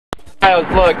Miles,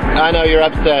 look, I know you're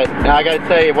upset. I gotta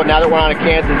tell you, now that we're on a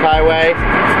Kansas highway,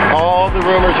 all the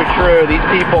rumors are true. These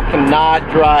people cannot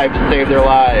drive to save their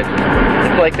lives.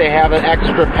 It's like they have an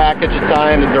extra package of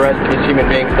time that the rest of us human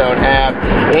beings don't have,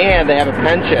 and they have a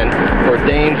penchant for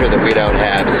danger that we don't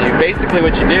have. So basically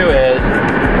what you do is,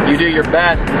 you do your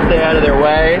best to stay out of their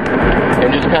way, and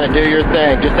just kind of do your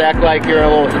thing. Just act like you're in a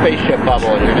little spaceship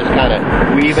bubble, and you're just kind of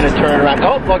weaving and turning around.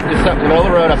 Oh, look, there's something in the middle of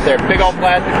the road up there. Big old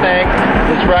plastic thing.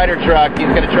 This rider truck,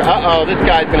 he's going to try. Uh-oh, this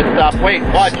guy's going to stop. Wait,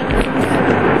 watch.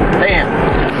 Bam.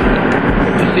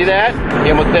 You see that?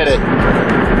 He almost hit it.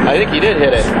 I think he did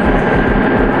hit it.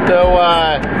 So,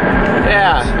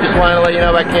 yeah, just wanted to let you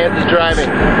know about Kansas driving.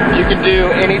 You can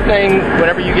do anything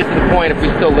whenever you get to the point, if we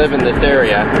still live in this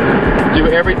area, do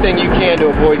everything you can to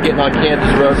avoid getting on Kansas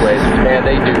roadways. Man,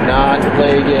 they do not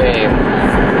play games.